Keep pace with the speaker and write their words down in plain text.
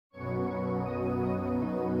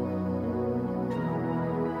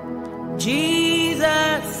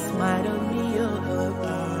Jesus, smile on me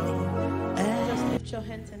again. Just lift your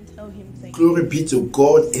hands and tell him thank you. Glory be to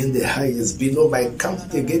God in the highest. Beloved, I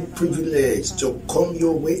count it a great privilege to come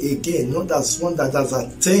your way again, not as one that has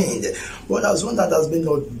attained, but as one that has been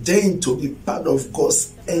ordained to be part of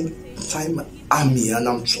God's end time army. And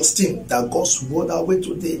I'm trusting that God's word our way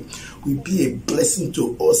today will be a blessing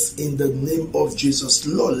to us in the name of Jesus.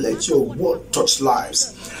 Lord, let your word touch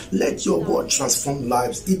lives. Let your word transform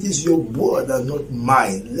lives. It is your word and not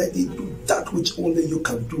mine. Let it do that which only you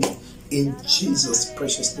can do. In Jesus'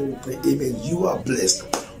 precious name we pray. Amen. You are blessed.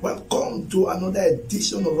 Welcome to another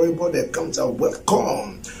edition of Everybody Encounter.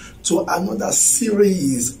 Welcome to another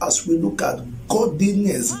series as we look at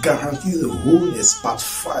Godliness Guarantees Wholeness, Part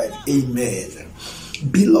 5. Amen.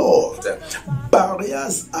 Beloved,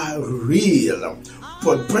 barriers are real,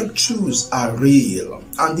 but breakthroughs are real.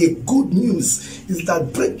 And the good news is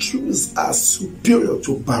that breakthroughs are superior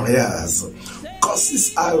to barriers.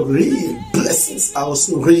 Curses are real, blessings are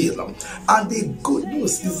also real. And the good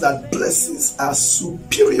news is that blessings are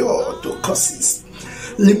superior to curses.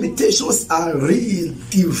 Limitations are real,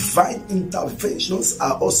 divine interventions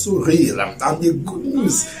are also real. And the good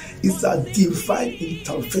news is that divine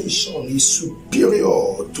intervention is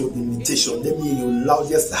superior to limitation. Let me hear your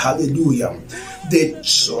loudest hallelujah. The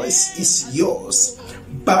choice is yours.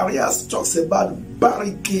 Barriers talks about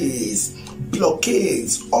barricades,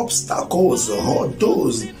 blockades, obstacles,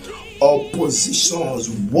 hurdles, oppositions,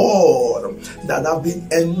 walls that have been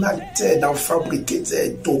enacted and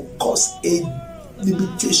fabricated to cause a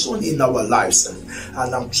limitation in our lives.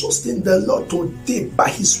 And I'm trusting the Lord today by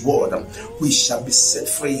his word we shall be set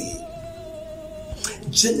free.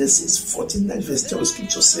 Genesis 49 verse 10,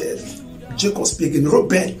 scripture said, Jacob speaking,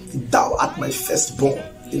 Reuben, thou art my firstborn.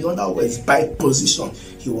 In other words, by position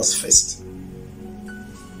he was first.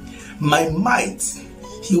 My might,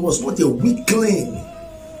 he was not a weakling.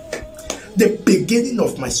 The beginning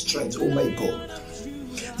of my strength, oh my God.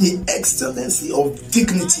 The excellency of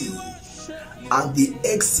dignity and the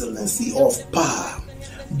excellency of power.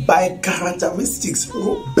 By characteristics,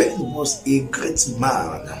 Reuben was a great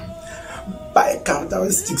man. By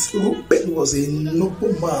characteristics, Reuben was a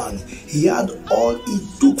noble man. He had all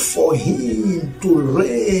it took for him to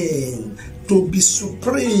reign, to be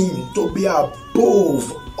supreme, to be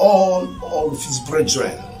above all of his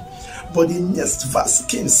brethren. But the next verse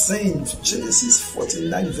came saying, Genesis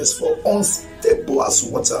 49 verse 4, unstable as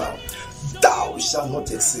water, thou shalt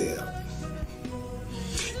not excel.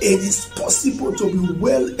 It is possible to be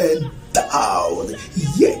well endowed,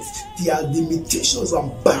 yet there are limitations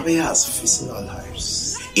and barriers facing our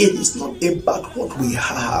lives. It is not about what we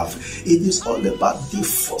have. It is all about the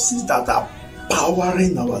forces that are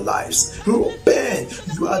powering our lives. Reuben,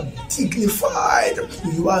 you are dignified,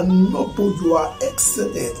 you are noble, you are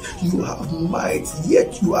excellent, you have might,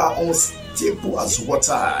 yet you are unstable as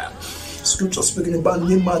water. Scripture speaking about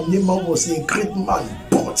Naaman. Naaman was a great man,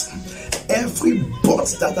 but every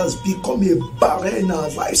but that has become a barrier in our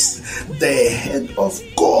lives, the hand of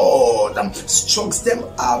God strokes them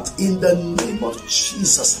out in the name of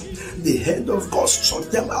Jesus. The hand of God struck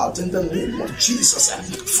them out in the name of Jesus.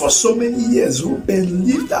 For so many years, Reuben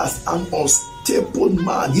lived as an unstable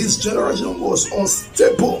man. His generation was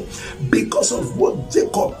unstable because of what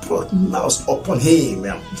Jacob pronounced upon him.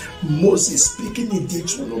 Moses speaking in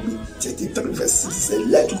Deuteronomy 33 verse 6 said,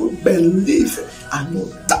 let Reuben live and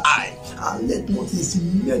not die, and let not his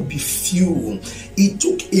men be few. It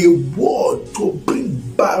took a word to bring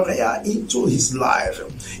barrier into his life.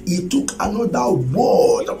 It took another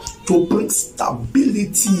word to bring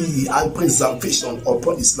stability and preservation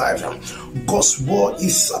upon his life. God's word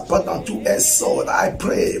is sharper than two-edged sword. I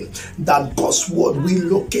pray that God's word will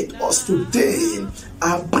locate us today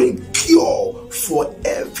and bring cure for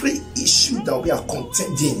every issue that we are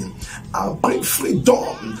contending, and bring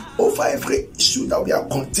freedom over every issue that we are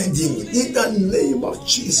contending in the name of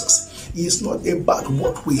Jesus. It's not about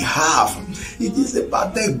what we have. It is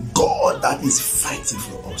about the God that is fighting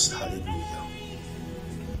for us. Hallelujah.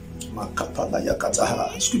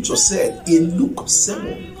 Scripture said in Luke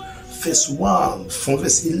 7 verse 1 from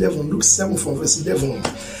verse 11, Luke 7 from verse 11,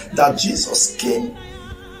 that Jesus came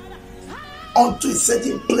unto a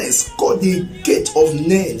certain place called the Gate of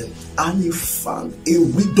Nain, and he found a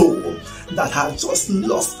widow that had just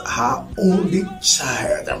lost her only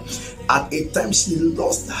child. At a time she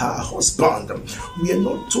lost her husband. We are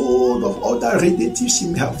not told of other relatives she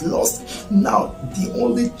may have lost. Now the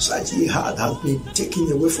only child she had has been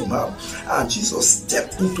taken away from her, and Jesus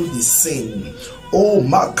stepped into the scene. Oh,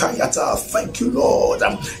 Makayata, thank you, Lord.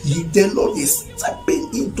 The Lord is stepping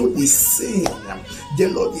into the scene. The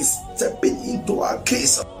Lord is stepping into our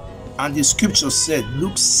case. And the scripture said,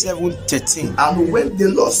 Luke 7:13, and when the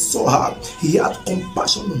Lord saw her, he had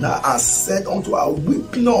compassion on her and said unto her,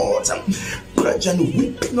 weep not. Brethren,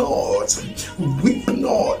 weep not, weep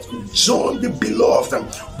not. John the beloved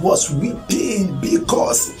was weeping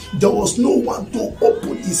because there was no one to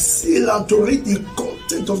open the seal and to read the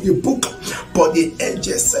content of the book. But the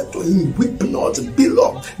angel said to him, weep not,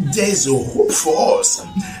 beloved, there is a hope for us.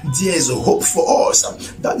 There is a hope for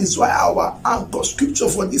us. That is why our anchor scripture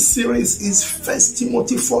for this series is 1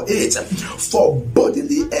 Timothy 4:8. For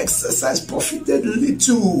bodily exercise profited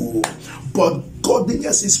little, but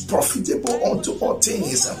godliness is profitable unto all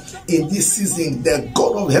things. In this season, the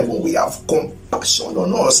God of heaven will have compassion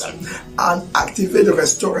on us and activate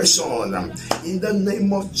restoration. In the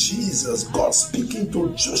name of Jesus, God speaking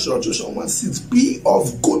to Joshua 1:6, be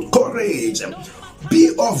of good courage. Be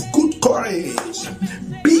of good courage.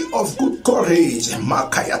 Be of good courage.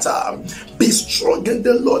 Makayata. Be strong in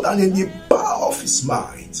the Lord and in the power of his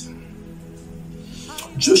might.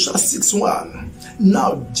 Joshua 6:1.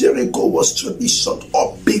 Now Jericho was strictly shut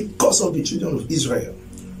up because of the children of Israel.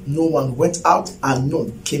 No one went out and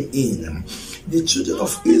none came in. The children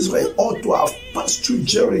of Israel ought to have passed through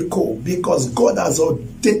Jericho because God has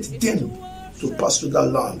ordained them to pass through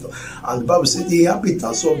that land. And the Bible said the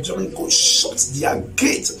inhabitants of Jericho shut their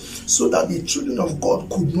gate so that the children of God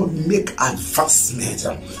could not make advancement.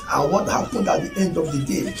 And what happened at the end of the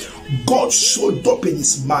day? God showed up in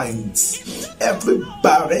his mind. Every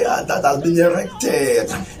barrier that has been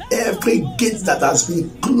erected, every gate that has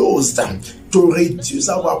been closed to reduce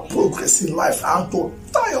our progress in life and to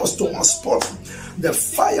tie us to one spot, the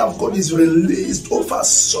fire of God is released over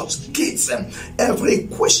such gates. Every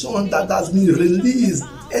question that has been released,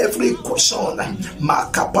 every question,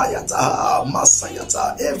 Makapayata,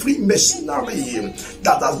 Masayata, every machinery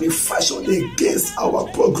that has been fashioned against our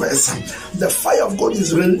progress, the fire of God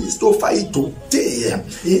is released over it today.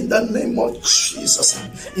 In the name of Jesus,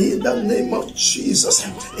 in the name of Jesus,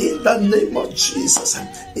 in the name of Jesus,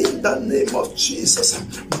 in the name of Jesus.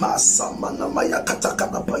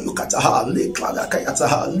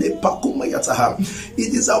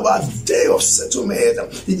 It is our day of settlement.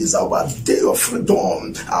 It is our day of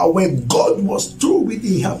freedom. And when God was through with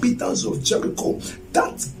the inhabitants of Jericho,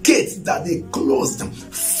 that gate that they closed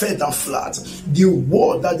fell down flat. The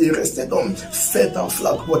wall that they rested on fell down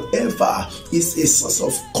flat. Whatever is a source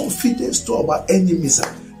of confidence to our enemies,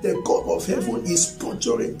 the God of heaven is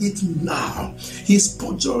sponsoring it now. He's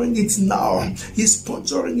sponsoring it now. He's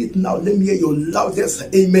sponsoring it now. Let me hear your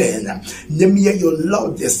loudest amen. Let me hear your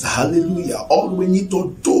loudest hallelujah. All we need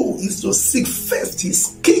to do is to seek first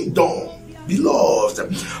his kingdom. Beloved,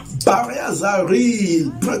 barriers are real,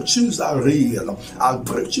 breakthroughs are real, and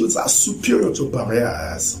breakthroughs are superior to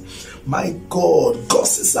barriers. My God,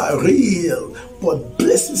 curses are real, but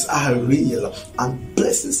blessings are real, and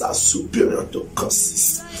blessings are superior to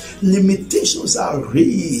curses. Limitations are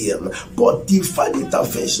real, but divine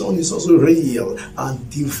intervention is also real, and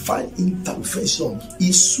divine intervention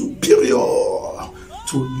is superior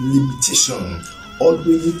to limitation. All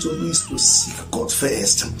we need to do is to seek God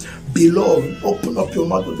first. Beloved, open up your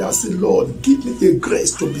mouth and say, Lord, give me the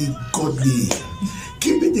grace to be godly.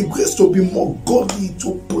 Give me the grace to be more godly,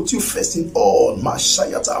 to put you first in all.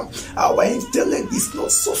 Mashayata. Our intellect is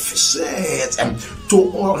not sufficient to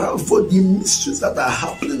unravel the mysteries that are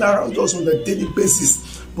happening around us on a daily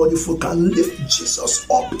basis. But if we can lift Jesus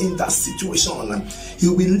up in that situation, he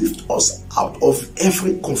will lift us out of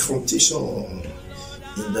every confrontation.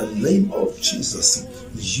 In the name of Jesus,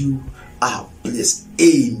 you are blessed.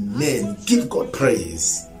 Amen. Give God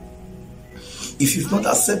praise. If you've not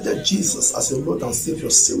accepted Jesus as your Lord and Savior,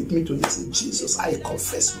 say with me today, say, Jesus, I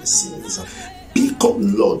confess my sins.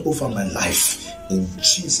 Become Lord over my life. In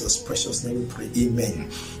Jesus' precious name we pray. Amen.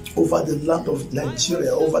 Over the land of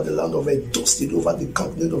Nigeria, over the land of Edo State, over the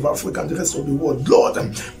continent of Africa and the rest of the world, Lord,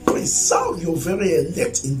 preserve your very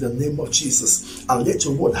elect in the name of Jesus, and let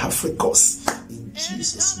your word have free course. In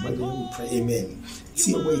Jesus' mighty name we pray. Amen.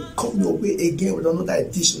 Till we come your way again with another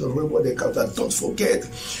edition of Reward Encounter. Don't forget,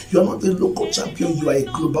 you are not a local champion, you are a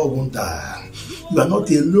global wonder. You are not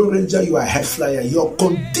a low ranger, you are a high flyer. Your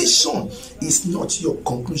condition is not your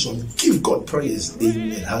conclusion. Give God praise.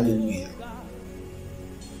 Amen. Hallelujah.